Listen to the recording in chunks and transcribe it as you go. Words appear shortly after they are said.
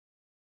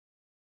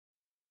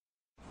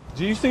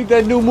Do you think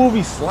that new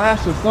movie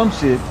Slash or some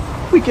shit?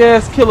 Weak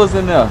ass killers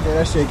in there. Yeah,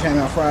 that shit came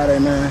out Friday,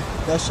 man.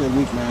 That shit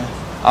weak, man.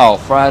 Oh,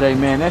 Friday,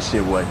 man, that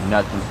shit wasn't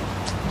nothing.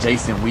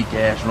 Jason weak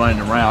ass running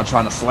around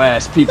trying to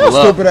slash people That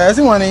up. stupid ass.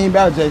 It wasn't even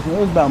about Jason. It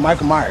was about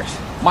Michael Myers.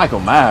 Michael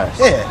Myers.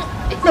 Yeah.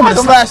 Remember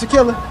the slasher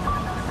killer?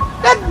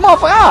 That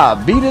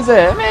motherfucker, beat his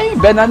ass. Man,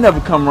 you better not never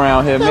come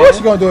around here, man. What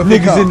you gonna do if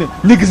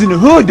niggas in the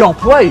hood don't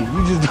play.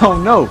 You just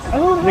don't know.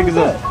 Niggas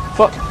are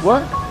fuck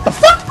what? The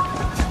fuck?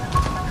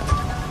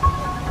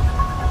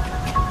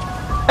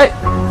 Hey,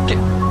 get.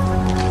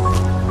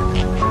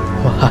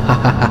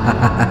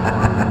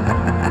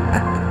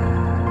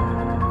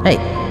 Hey,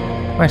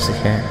 Marcy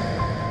here.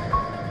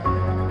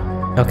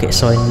 Okay,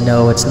 so I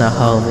know it's not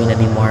Halloween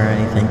anymore or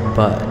anything,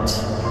 but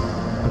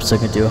I'm still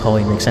gonna do a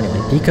Halloween mix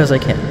anyway because I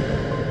can.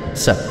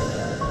 So,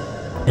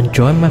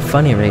 enjoy my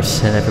Funny Rave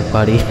set,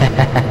 everybody.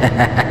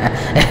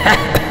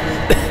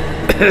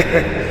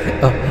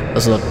 Oh, that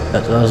was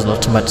a little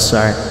too much.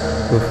 Sorry.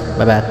 Oof,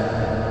 my bad.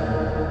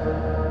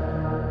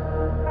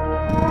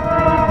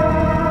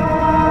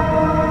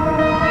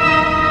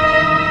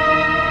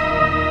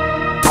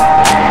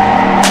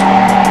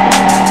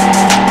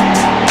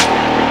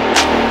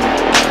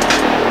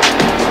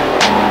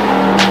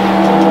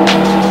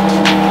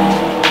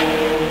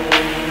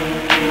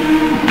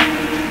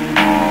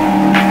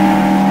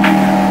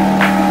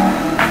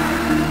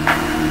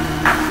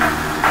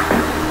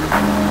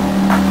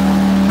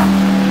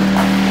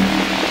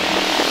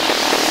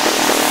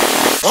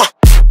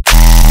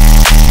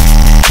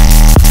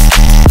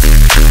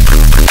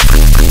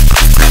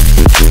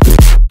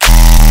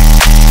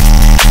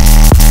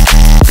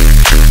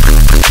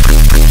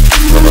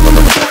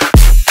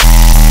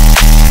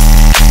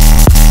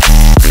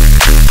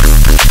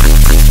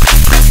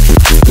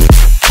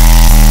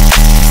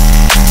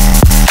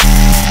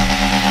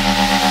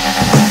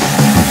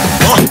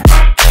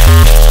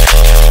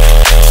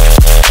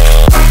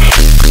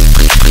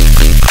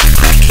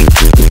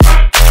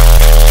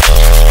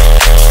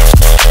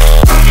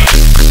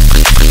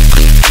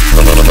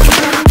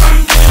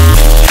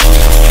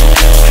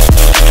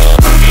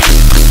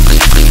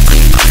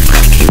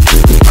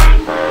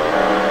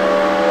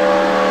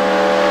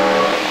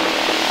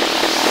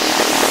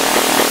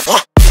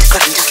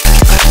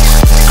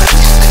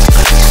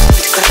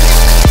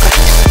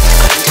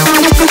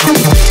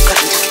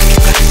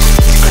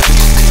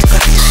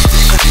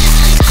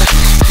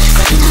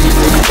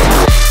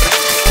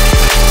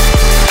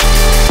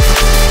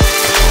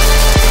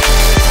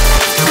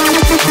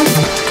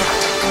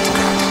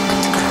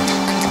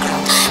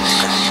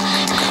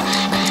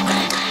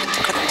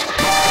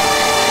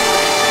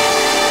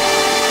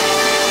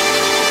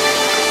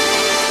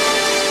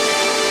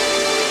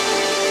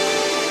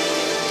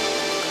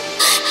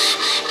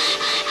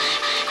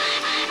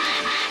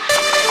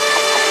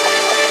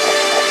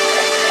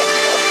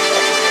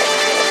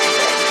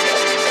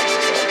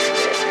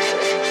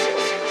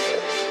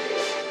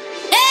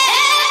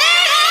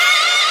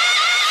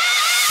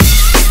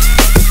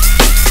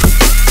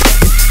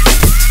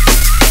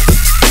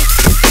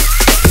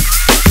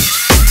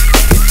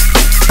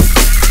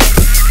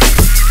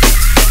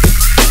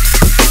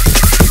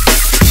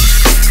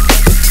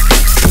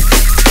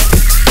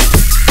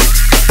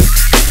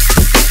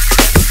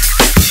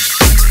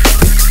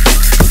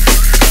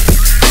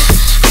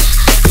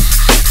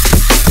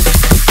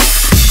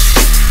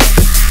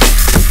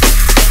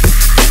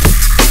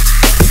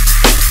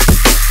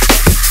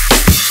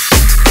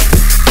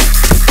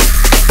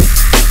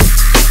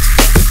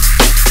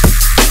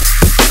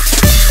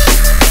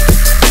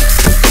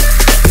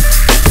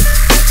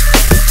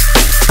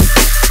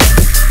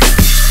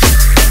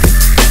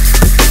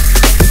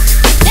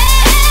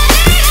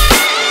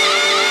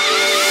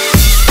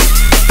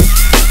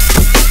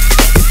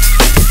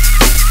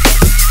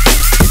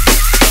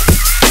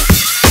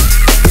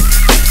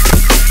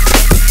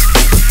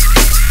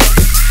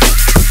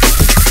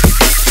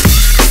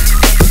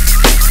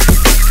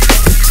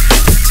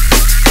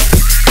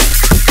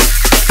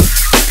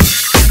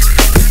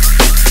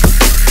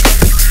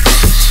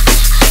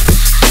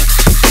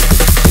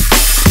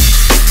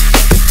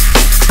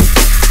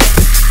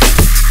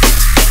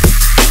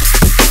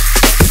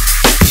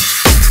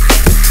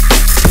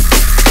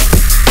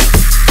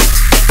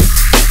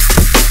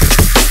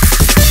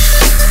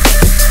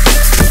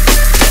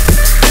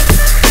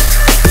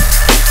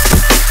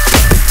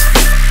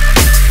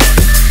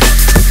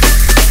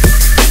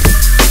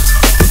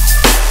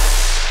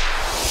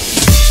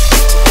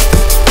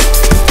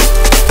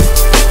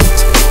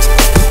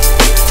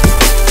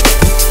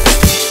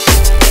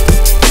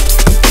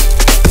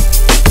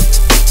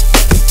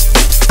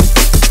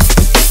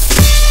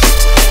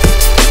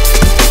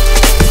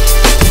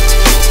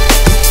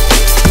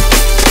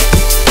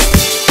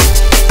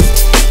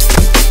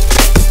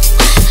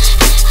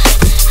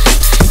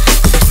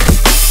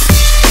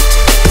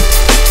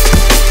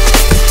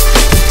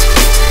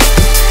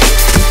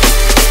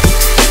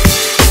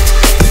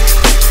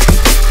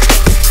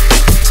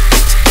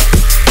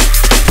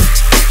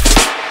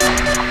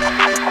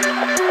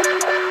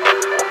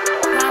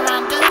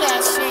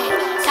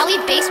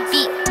 Joey bass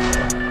beat.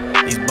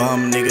 These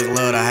bum niggas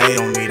love to hate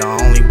on me. The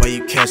only way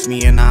you catch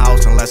me in the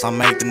house unless I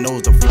make the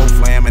news. The flow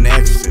flam and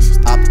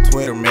exorcist. Stop the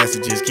Twitter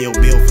messages. Kill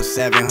Bill for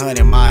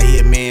 700. My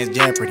hitman's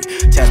Jeopardy.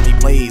 Test me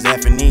please.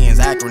 F and N's,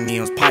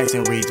 acronyms, pints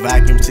and reads,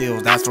 vacuum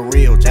seals. That's for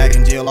real. Jack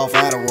and Jill off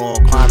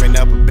Adderall. Climbing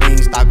up a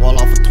beanstalk wall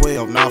off a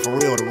 12. Not for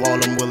real. To roll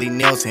them Willie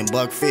Nelson.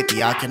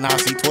 $1.50. I cannot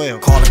see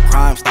 12. Calling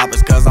Crime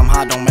Stoppers cause I'm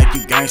hot. Don't make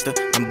you gangster.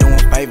 I'm doing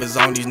favors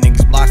on these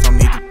niggas blocks. Don't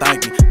need to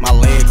thank me. My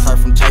legs hurt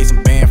from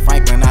chasing Ben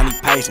Franklin. I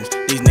need patience.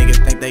 These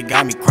niggas think they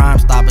got me. Crime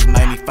Stoppers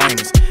made me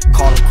famous.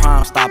 Call them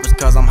Crime Stoppers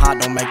cause I'm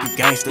hot, don't make you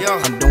gangster.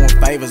 I'm doing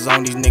favors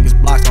on these niggas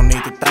blocks, don't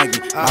need to thank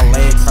me. My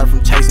legs hurt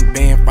from chasing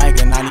Ben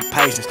Franklin, I need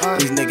patience.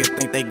 These niggas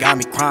think they got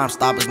me. Crime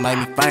Stoppers made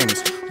me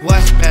famous.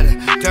 What's better?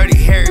 Dirty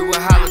Harry with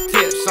hollow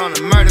tips on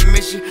a murder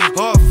mission,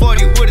 or a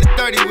 40 with a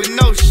 30 with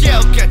no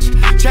shell catcher.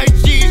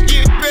 Chase cheese,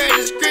 get bread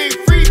and scream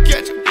free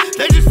catcher.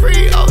 They just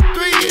free 03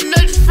 and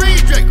they just free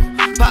Draco.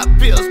 Pop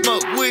pills,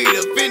 smoke weed,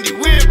 a Fendi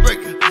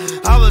windbreaker.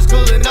 I was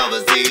cooling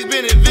overseas,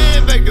 been in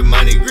Van Baker.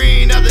 Money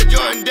green, other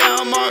Jordan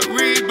down, Mark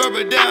Reed,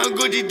 Burber down,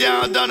 Gucci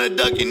down, Donna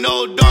Ducky,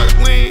 no dark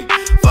wing.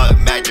 Fuck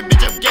Magic,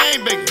 bitch, I'm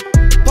gang banging.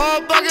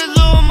 Paul buckets,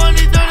 little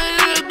money, turn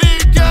it into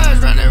big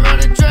cash.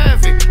 Running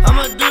traffic,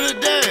 I'ma do the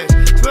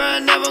dash. Swear I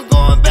never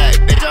going back,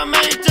 bitch, I'm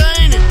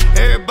maintaining.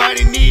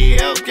 Everybody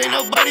need help, can't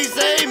nobody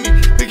save me.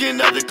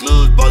 Picking up the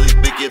clues, police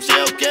pick up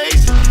shell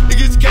cases.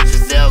 Niggas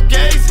catching cell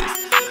cases.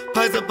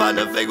 Price up on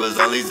the fake was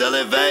only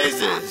selling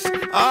vases.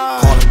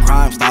 Call them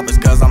Crime Stoppers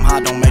cause I'm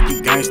hot, don't make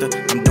you gangster.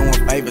 I'm doing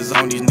favors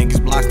on these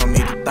niggas blocks, don't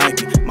need to thank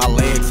me. My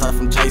legs hurt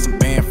from chasing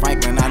Ben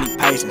Franklin, I need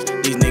patience.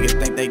 These niggas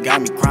think they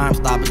got me. Crime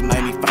Stoppers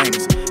made me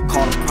famous.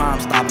 Call them Crime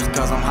Stoppers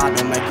cause I'm hot,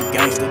 don't make you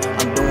gangster.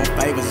 I'm doing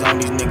favors on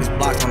these niggas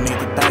blocks, don't need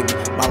to thank me.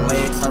 My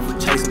legs hurt from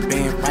chasing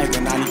Ben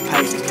Franklin, I need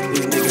patience.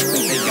 These niggas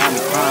think they got me.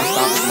 Crime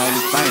Stoppers made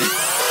me famous.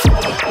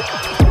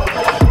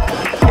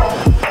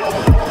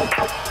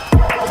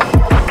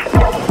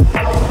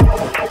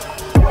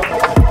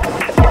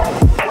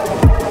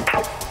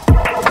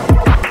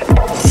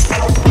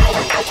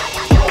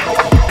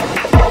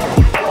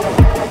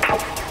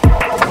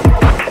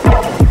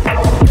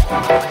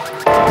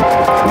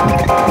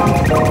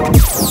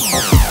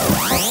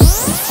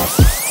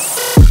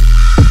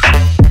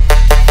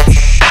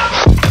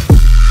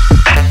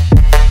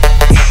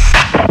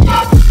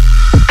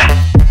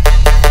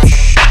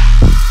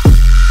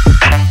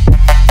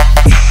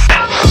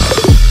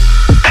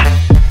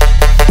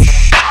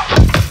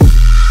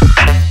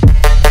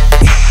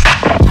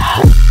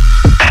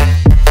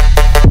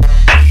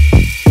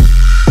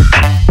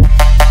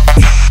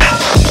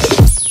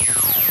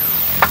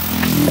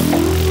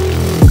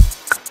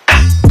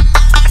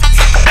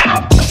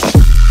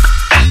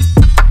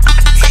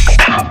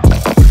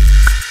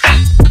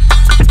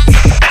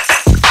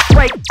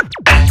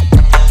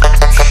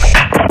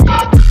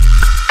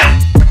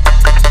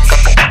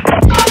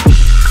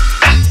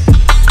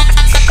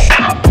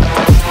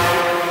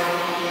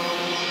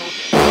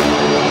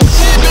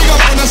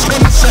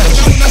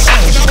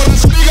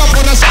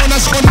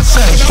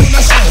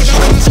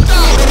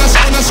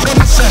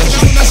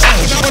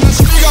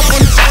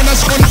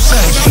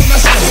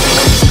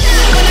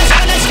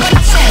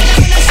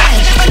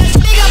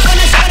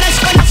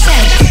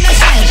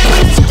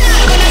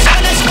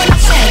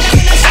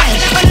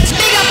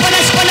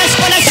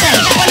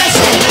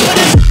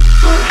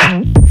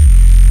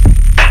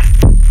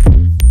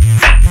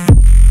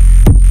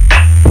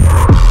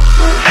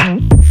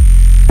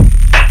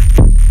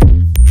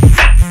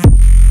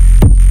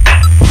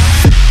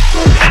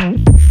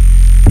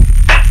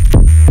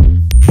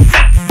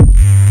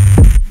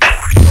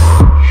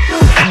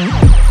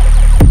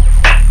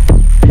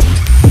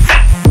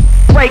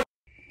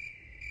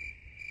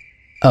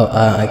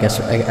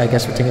 I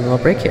guess we're taking a little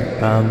break here.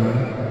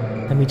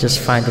 Let me just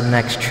find the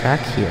next track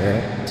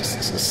here.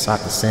 Just slot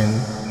this in.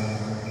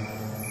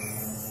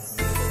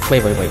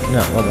 Wait,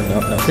 no,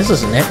 this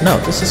isn't it. No,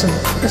 this isn't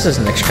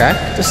the next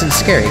track. This isn't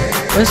scary.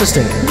 What is this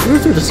thing? Who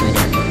threw this in here?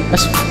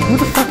 Who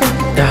the fuck?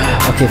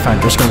 Okay, fine,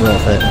 we're just gonna roll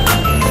with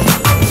it.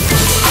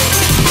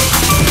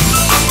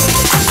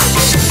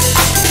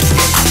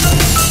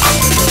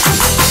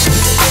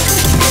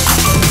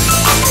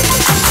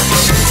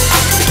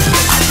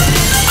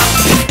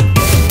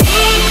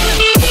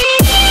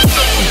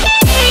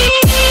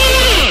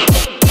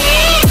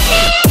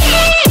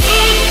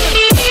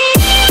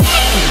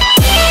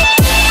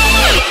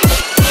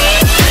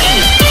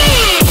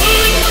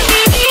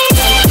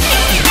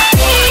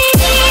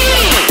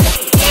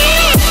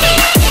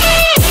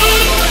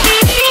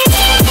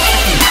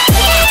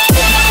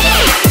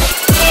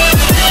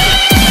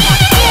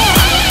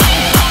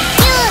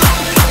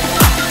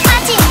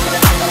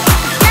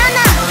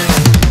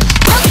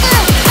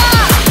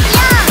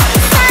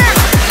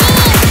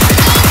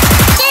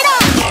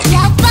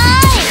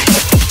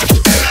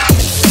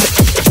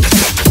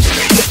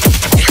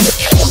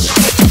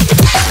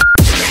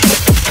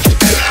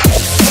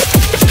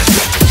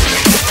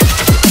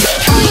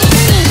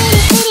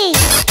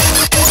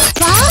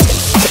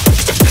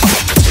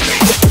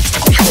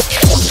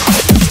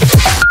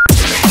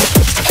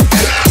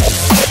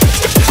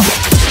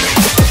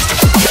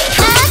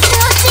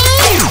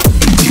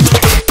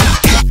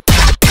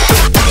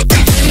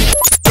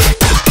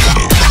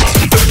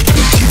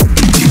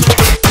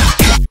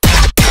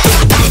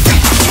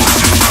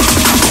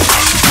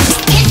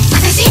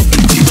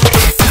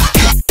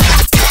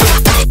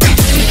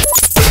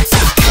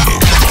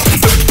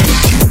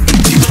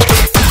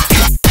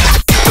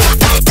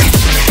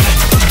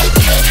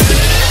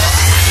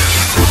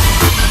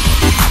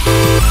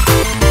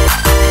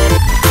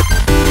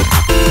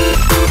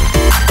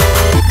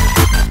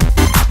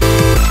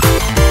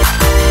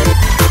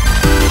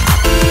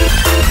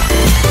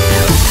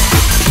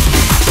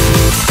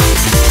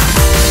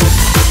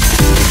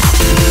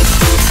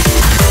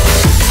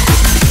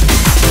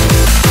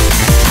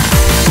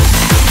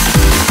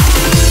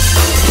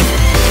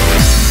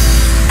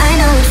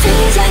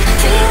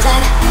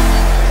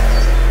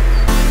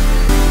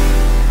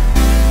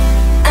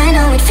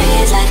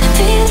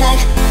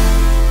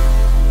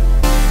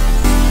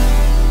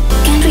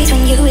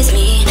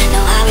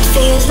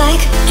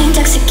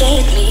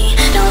 gave me.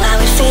 Know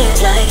how it feels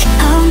like.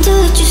 I won't do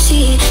what you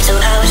see. So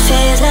how it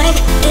feels like.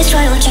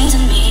 Destroy all chains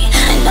on me.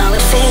 I know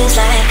it feels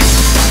like.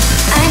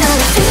 I know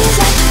it feels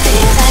like.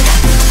 Feels like.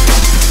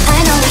 I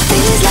know it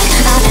feels like.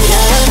 I'm in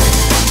love.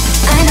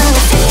 I know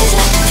it feels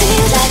like.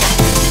 Feels like.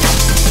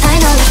 I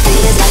know it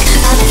feels like.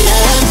 I'm in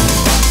love.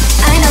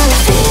 I know it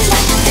feels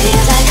like.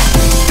 Feels like.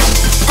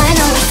 I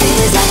know it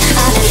feels like.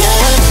 I'm in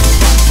love.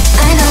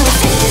 I know it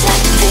feels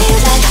like.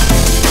 Feels like.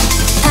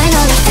 I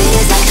know it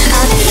feels like.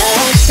 I'm in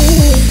love.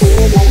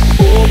 Feels like.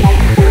 Feels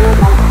like. Feels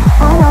like.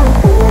 I know it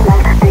feels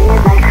like.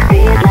 Feels like.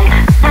 Feels like.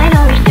 I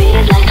know it feels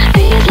like. Feels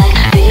like.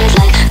 Feels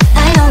like.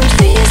 I know it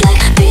feels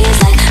like. Feels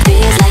like.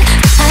 Feels like.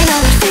 I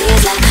know it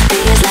feels like.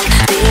 Feels like.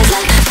 Feels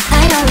like.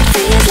 I know it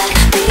feels like.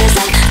 Feels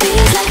like.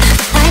 Feels like.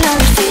 I know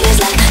it feels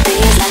like.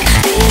 Feels like.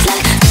 Feels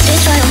like.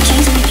 Destroy all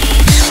chains on me.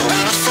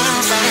 What it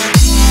feels like.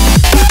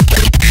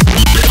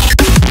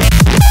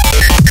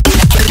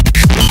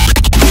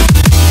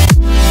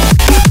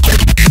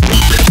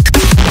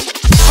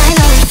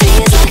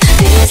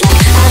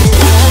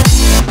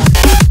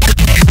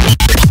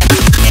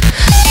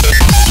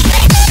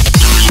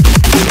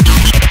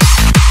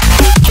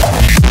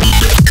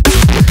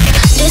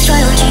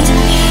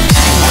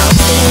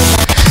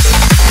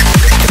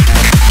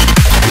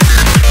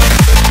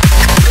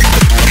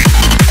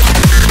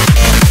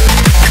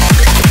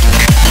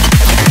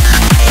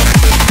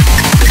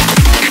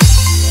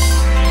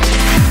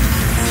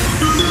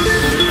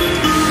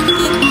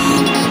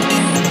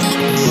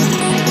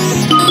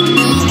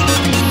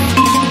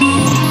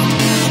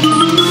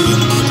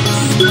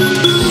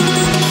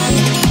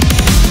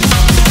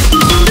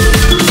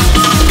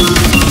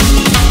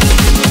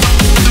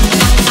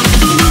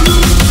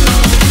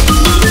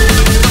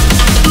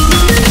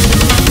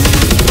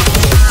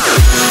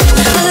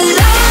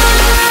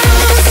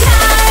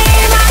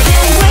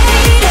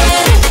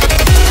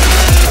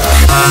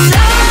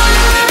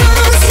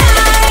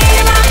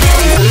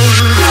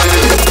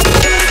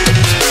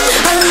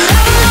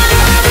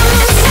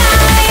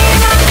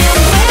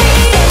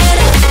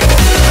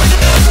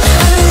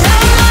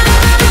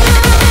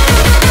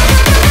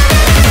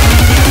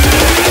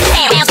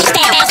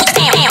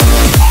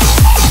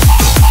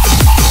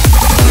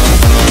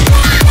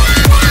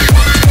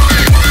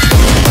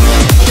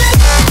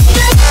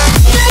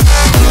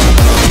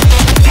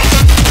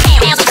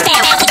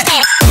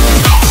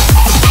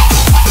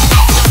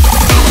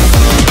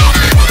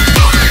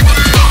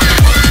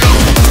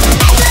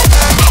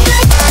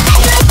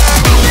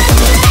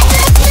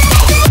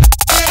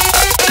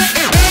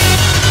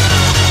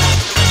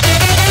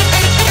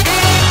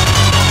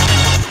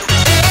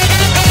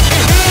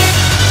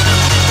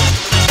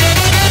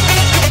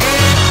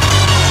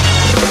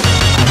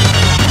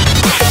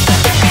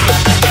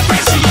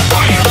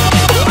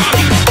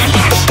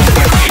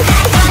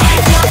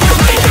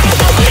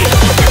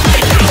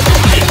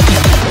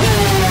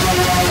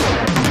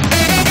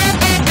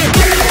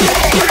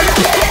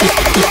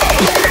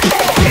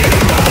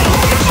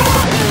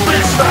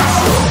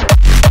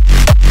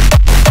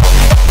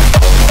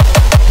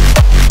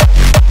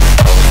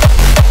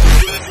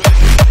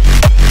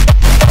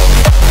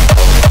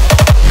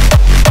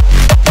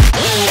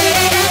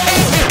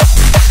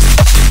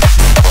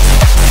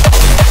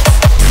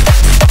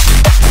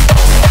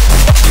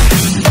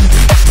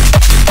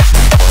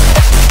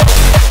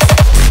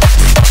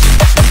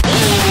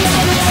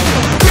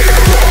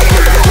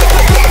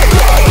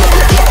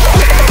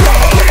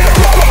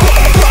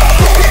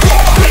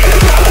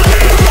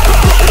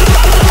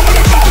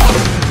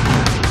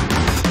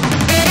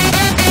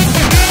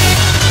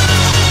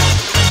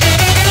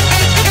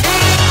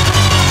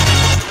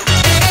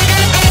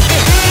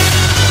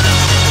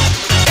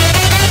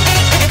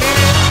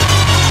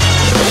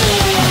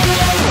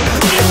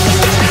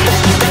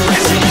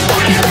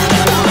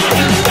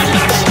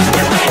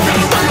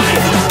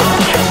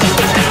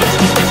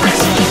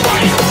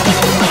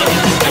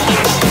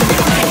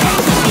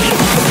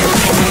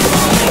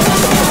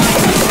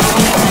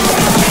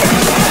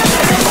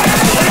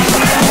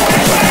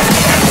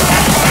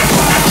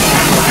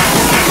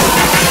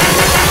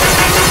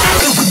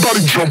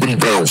 Jumping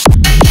bells.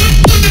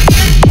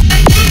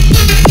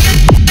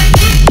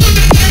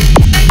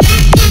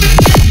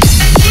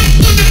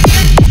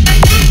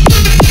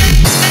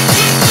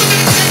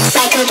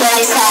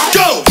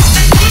 Go!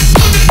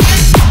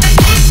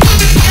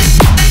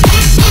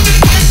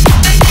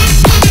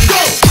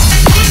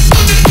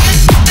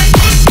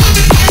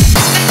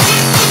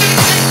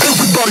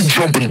 Everybody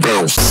jumping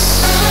bells.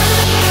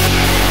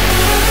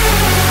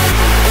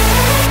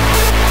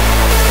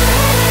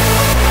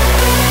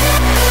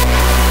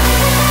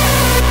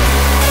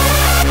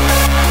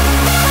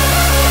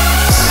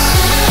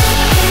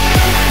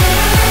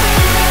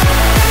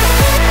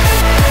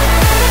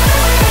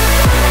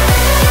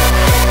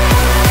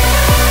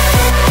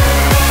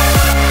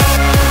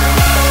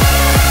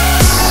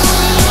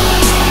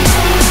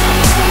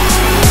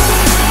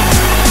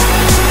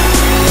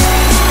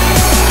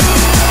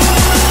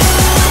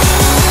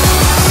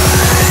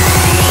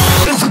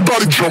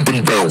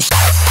 Jumping bells.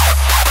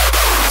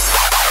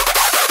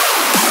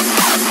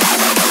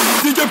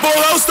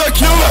 on Elstak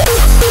killer.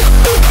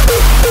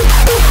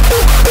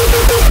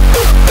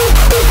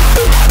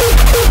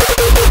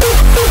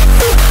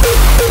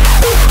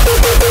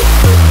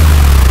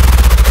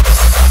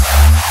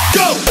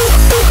 Go!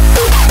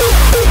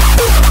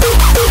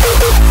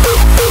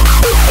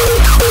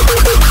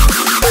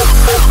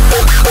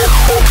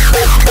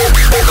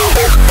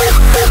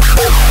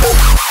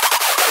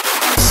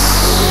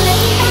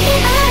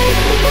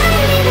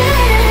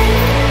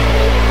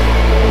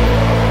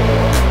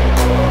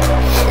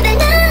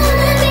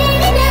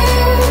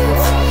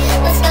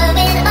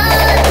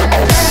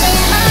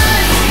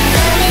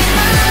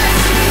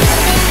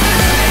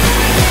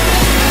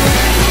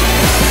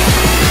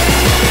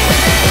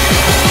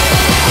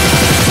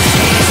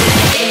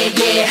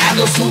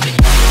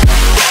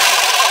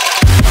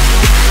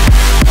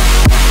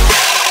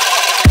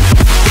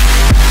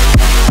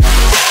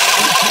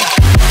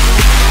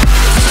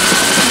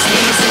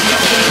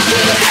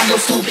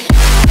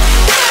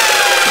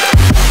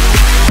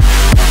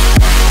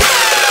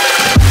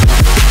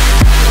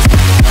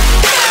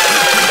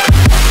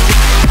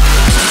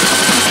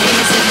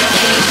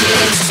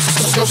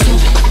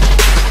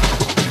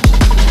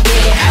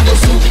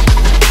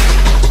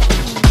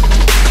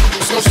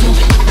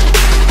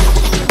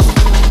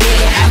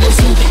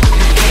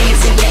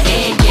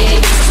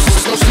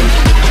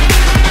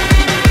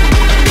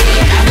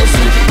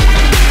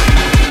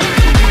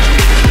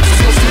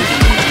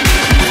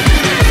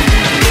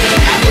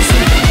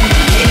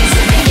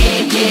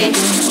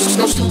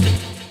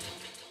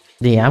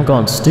 Yeah, I'm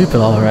going stupid,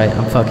 alright.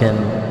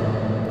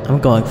 I'm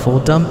going full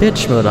dumb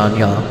bitch mode on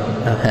y'all.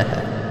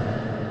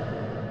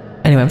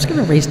 Anyway, I'm just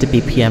gonna raise the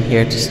BPM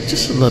here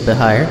just a little bit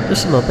higher.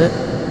 Just a little bit.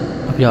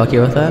 Hope y'all okay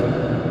with that?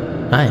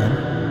 I am.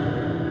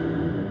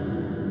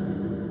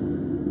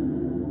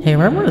 Hey,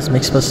 remember when this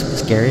mix was supposed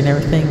to be scary and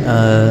everything?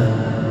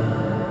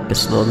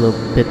 Guess a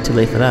little bit too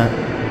late for that.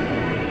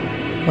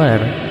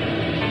 Whatever.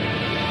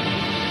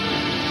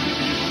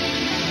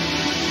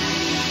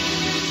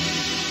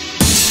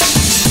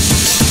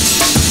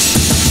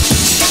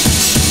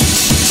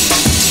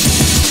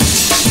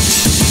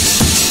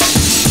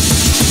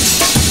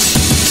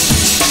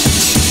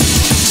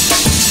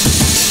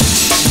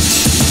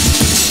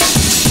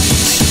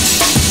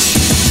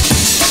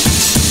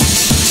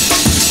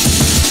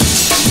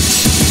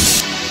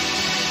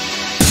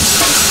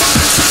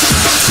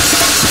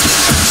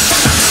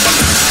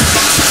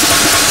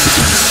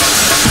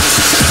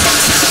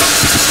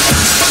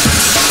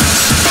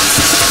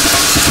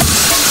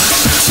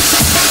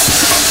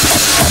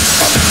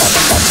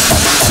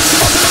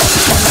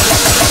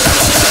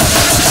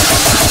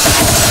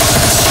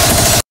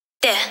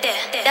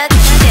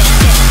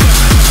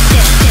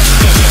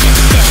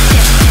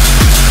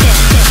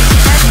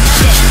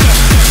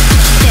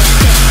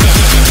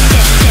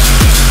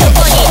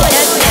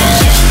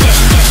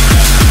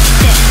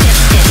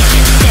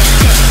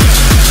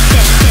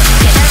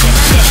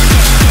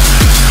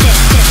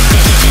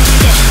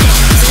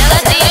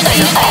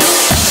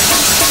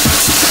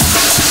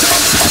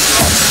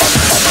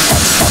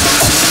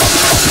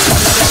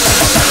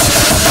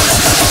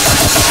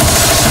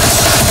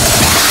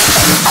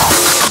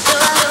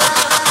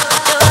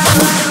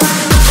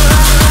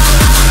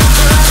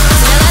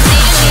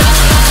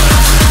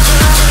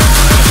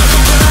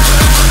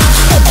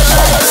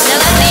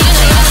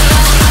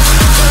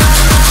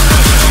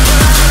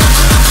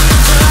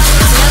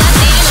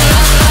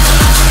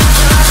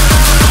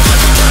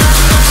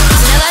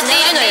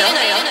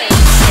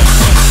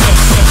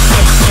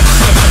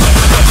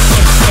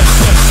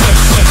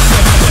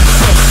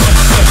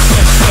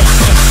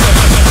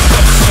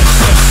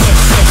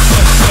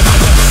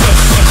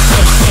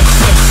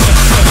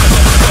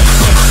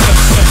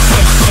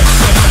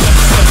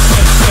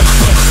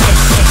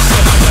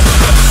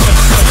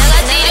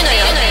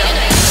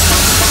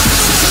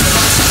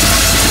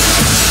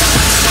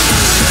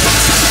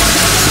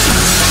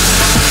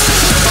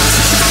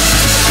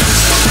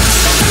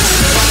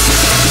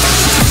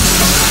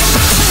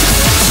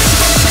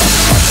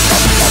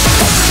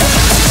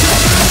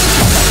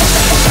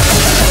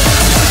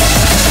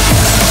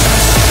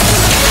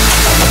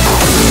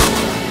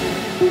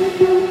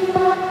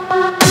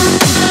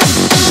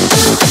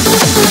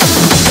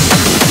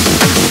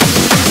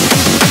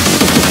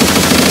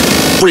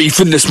 Breathe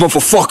in this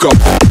motherfucker.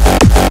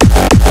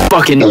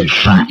 Fucking oh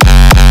shit.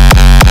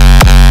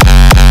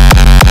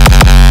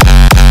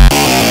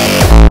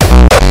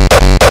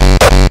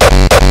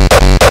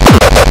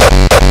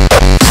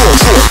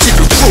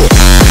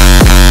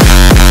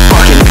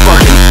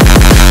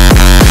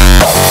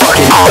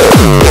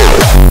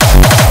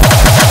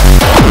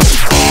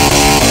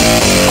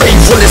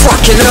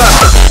 Fucking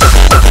up.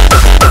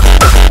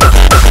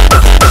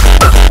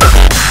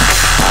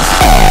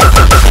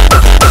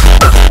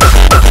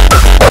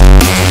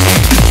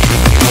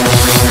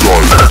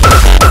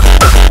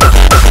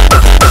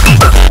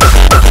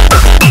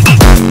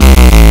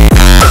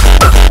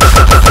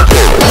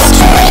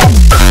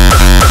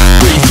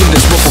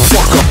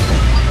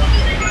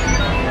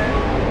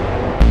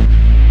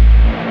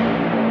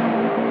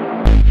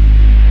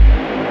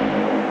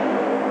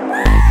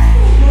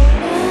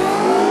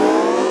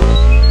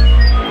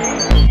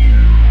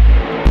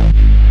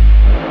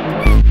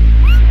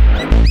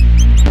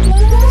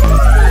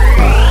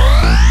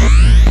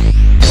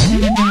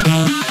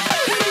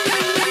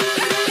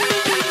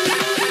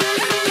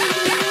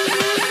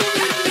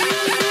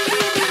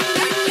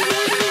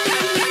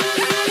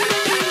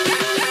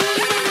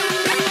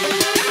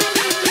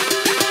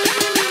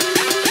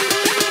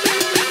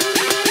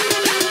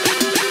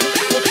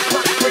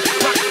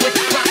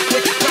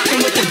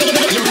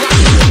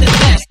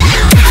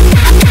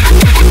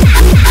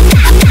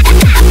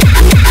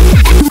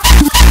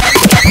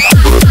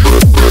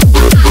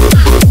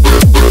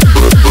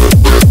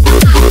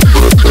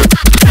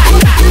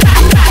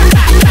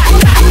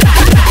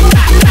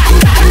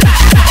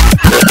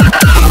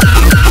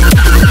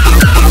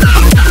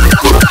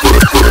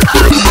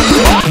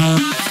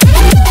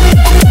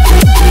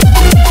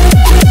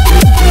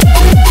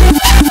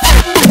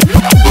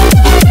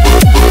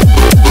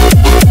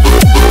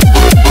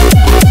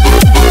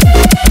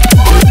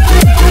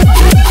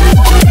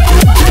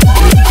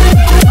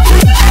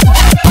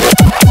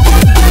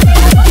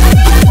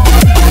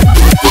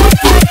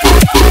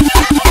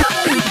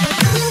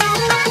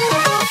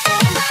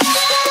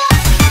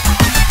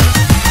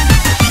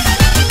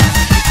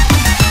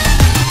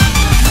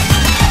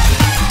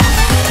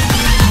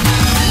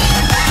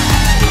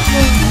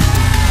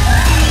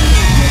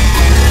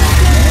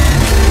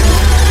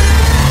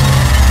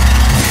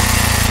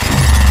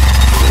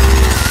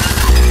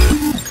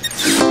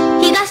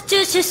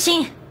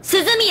 身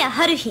鈴宮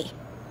春日。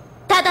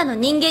ただの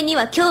人間に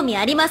は興味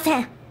ありませ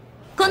ん。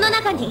この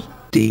中に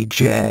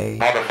DJ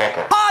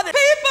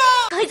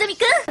小泉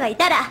くんがい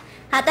たら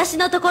私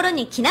のところ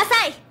に来な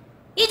さい。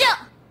以上。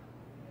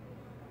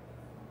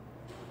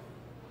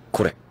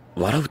これ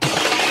笑うとこ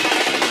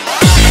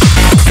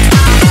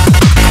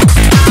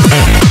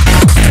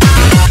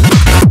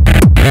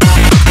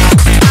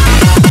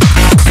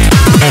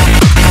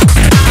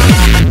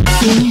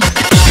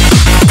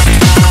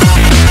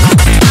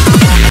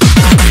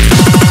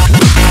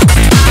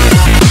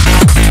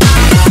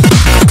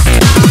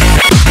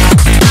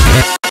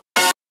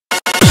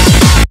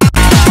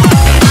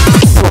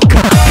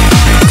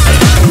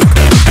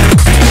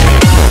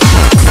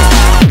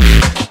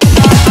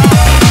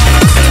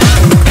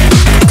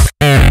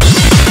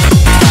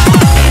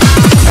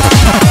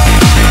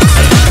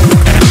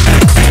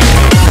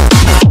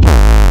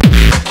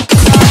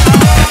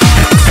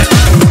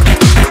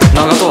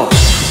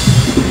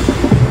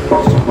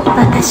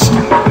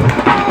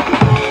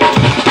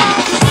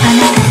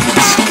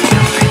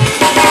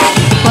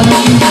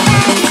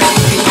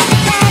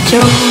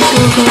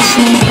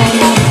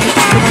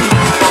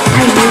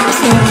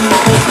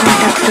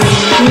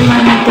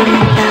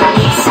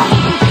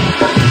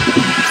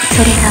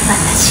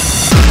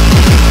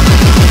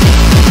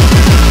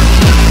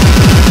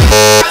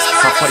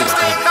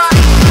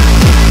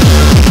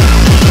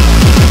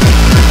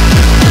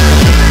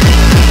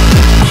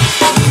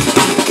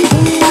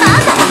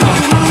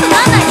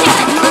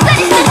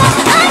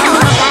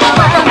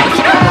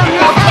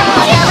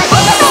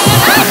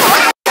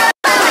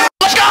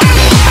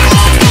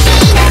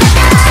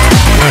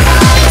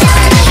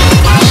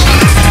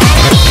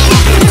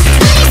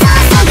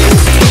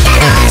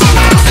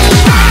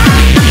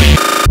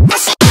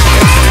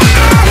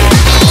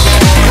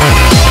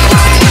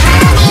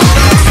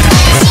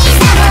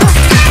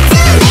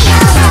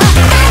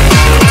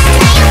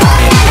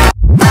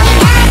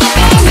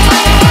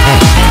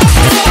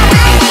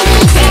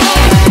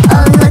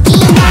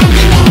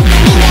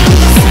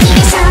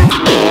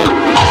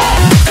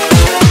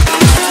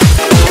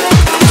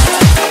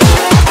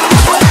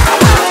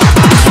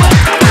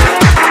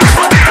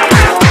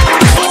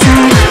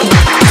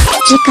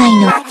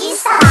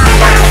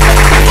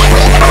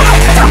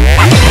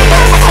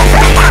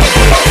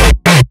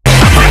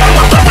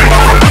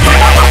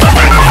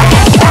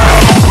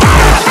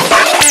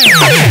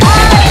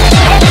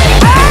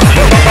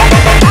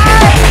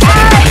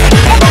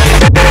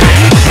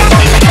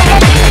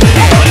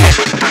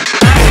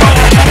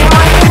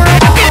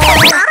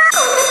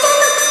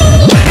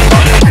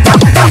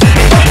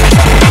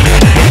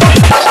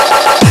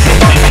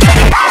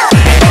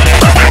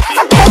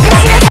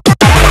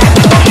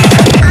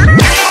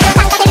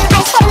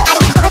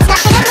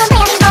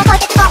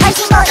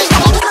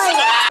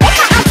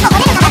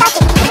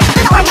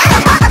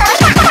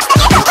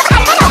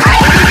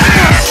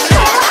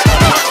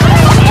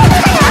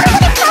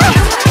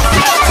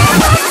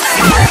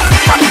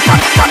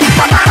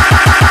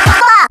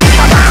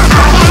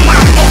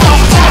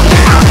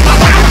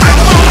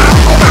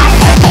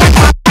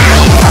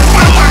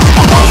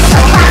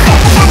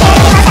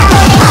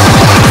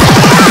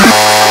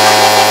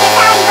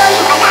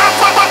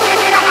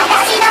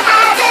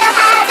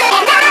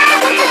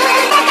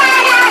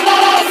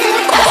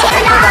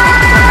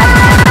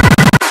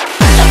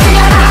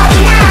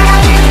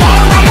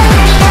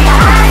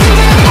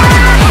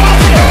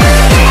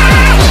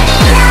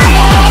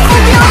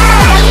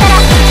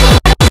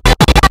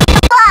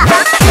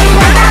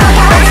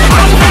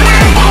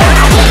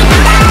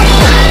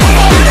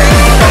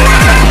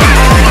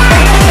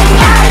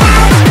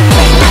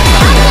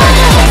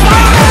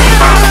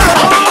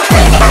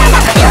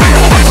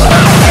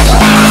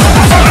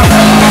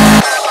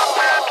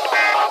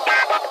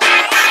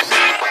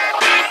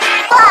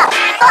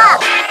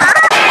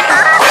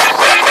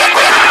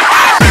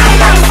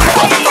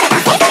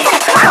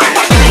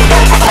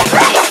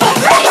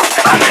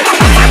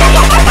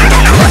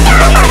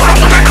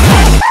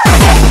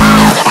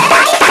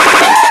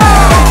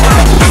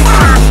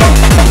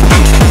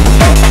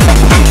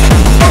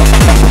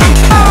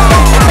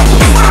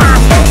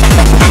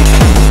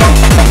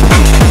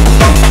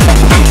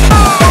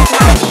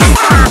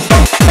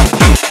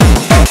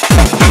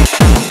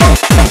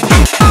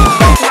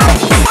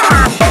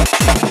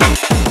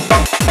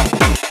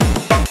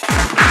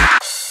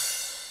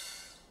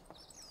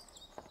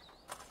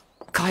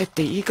帰っ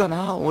ていいか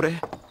な、俺。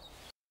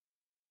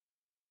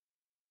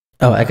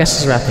Oh, I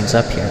guess to wrap things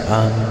up here.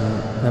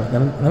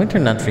 Let me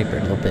turn down Reaper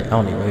a little bit. I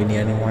don't really need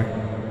it anymore.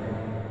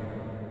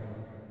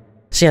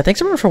 So yeah,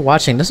 thanks everyone for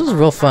watching. This was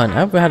real fun.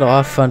 I've had a lot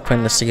of fun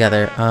putting this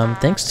together.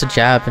 Thanks to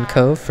Jab and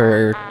Co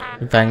for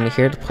inviting me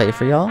here to play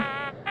for y'all.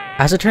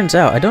 As it turns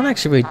out, I don't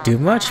actually really do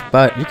much,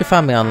 but you can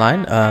find me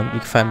online. You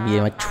can find me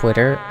on like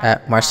Twitter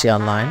at Marcy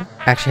Online.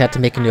 I actually had to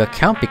make a new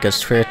account because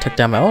Twitter took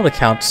down my old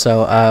account,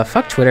 so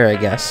fuck Twitter, I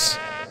guess.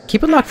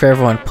 Keep it locked for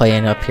everyone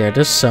playing up here.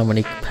 There's so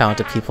many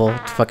talented people,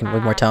 fucking way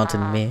more talented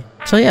than me.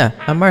 So yeah,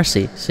 I'm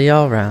Marcy. See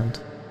y'all around.